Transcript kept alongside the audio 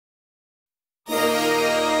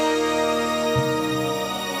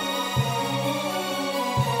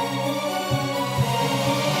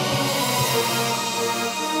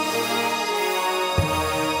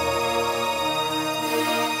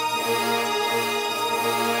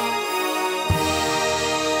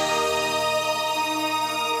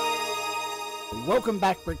Welcome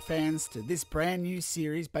back, Brick fans, to this brand new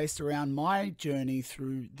series based around my journey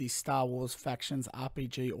through the Star Wars Factions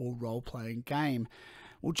RPG or role-playing game.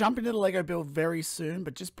 We'll jump into the LEGO build very soon,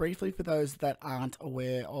 but just briefly for those that aren't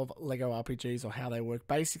aware of LEGO RPGs or how they work.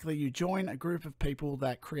 Basically, you join a group of people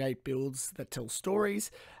that create builds that tell stories,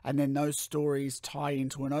 and then those stories tie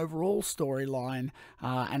into an overall storyline,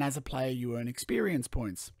 and as a player you earn experience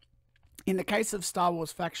points. In the case of Star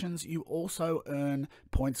Wars Factions, you also earn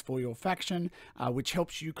points for your faction, which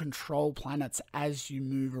helps you control planets as you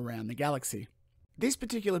move around the galaxy. This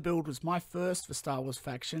particular build was my first for Star Wars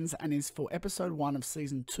Factions and is for episode 1 of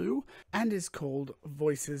season 2 and is called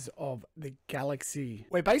Voices of the Galaxy,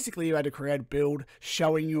 where basically you had to create a build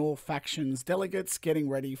showing your faction's delegates getting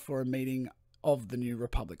ready for a meeting of the New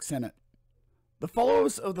Republic Senate. The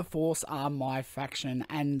followers of the Force are my faction,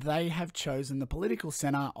 and they have chosen the political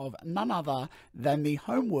center of none other than the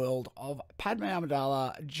homeworld of Padme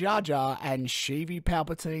Amidala, Jar Jar, and Sheevy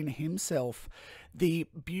Palpatine himself, the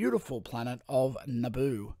beautiful planet of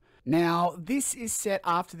Naboo. Now, this is set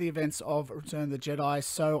after the events of Return of the Jedi,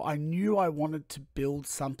 so I knew I wanted to build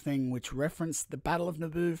something which referenced the Battle of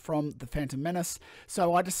Naboo from The Phantom Menace,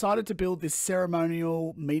 so I decided to build this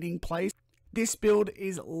ceremonial meeting place. This build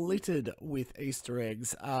is littered with Easter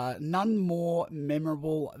eggs, none more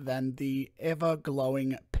memorable than the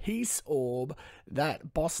ever-glowing peace orb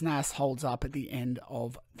that Boss Nass holds up at the end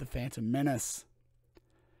of The Phantom Menace.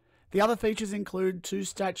 The other features include 2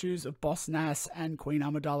 statues of Boss Nass and Queen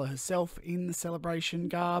Amidala herself in the celebration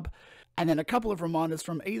garb, and then a couple of reminders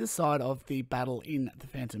from either side of the battle in The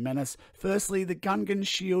Phantom Menace. Firstly, the Gungan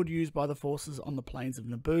shield used by the forces on the plains of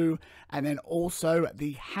Naboo, and then also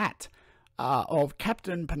the hat of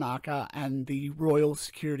Captain Panaka and the royal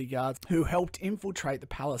security guards who helped infiltrate the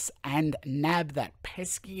palace and nab that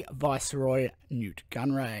pesky Viceroy Newt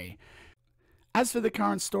Gunray. As for the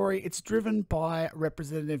current story, it's driven by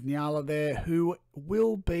Representative Nyala there, who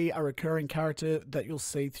will be a recurring character that you'll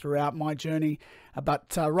see throughout my journey.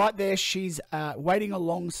 But right there, she's waiting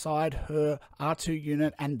alongside her R2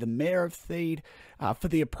 unit and the Mayor of Theed for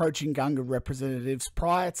the approaching Gungan representatives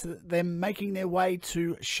prior to them making their way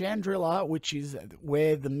to Chandrila, which is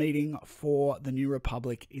where the meeting for the New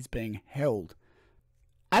Republic is being held.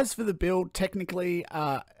 As for the build, technically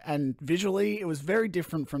and visually, it was very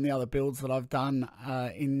different from the other builds that I've done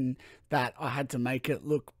in that I had to make it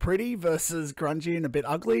look pretty versus grungy and a bit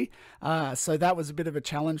ugly. So that was a bit of a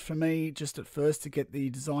challenge for me just at first to get the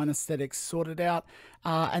design aesthetics sorted out.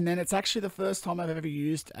 And then it's actually the first time I've ever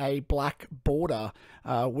used a black border,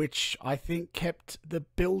 which I think kept the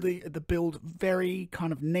build very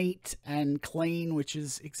kind of neat and clean, which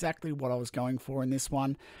is exactly what I was going for in this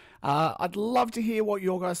one. I'd love to hear what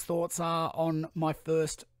your guys' thoughts are on my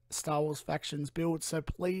first Star Wars Factions build, so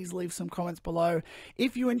please leave some comments below.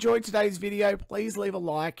 If you enjoyed today's video, please leave a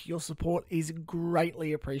like. Your support is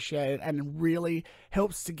greatly appreciated and really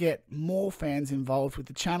helps to get more fans involved with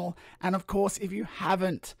the channel. And of course, if you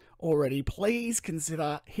haven't already, please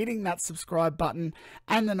consider hitting that subscribe button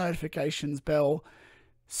and the notifications bell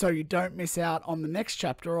so you don't miss out on the next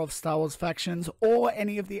chapter of Star Wars Factions or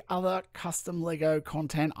any of the other custom LEGO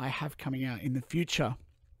content I have coming out in the future.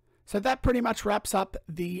 So that pretty much wraps up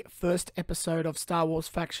the first episode of Star Wars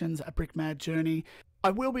Factions, a Brickmad journey.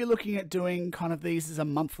 I will be looking at doing kind of these as a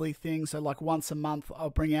monthly thing, so like once a month I'll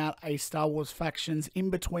bring out a Star Wars Factions in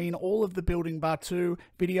between all of the Building Bar 2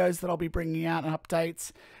 videos that I'll be bringing out and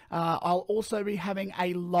updates. I'll also be having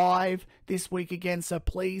a live this week again, so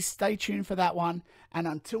please stay tuned for that one. And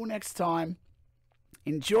until next time,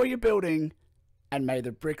 enjoy your building and may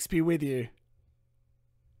the bricks be with you.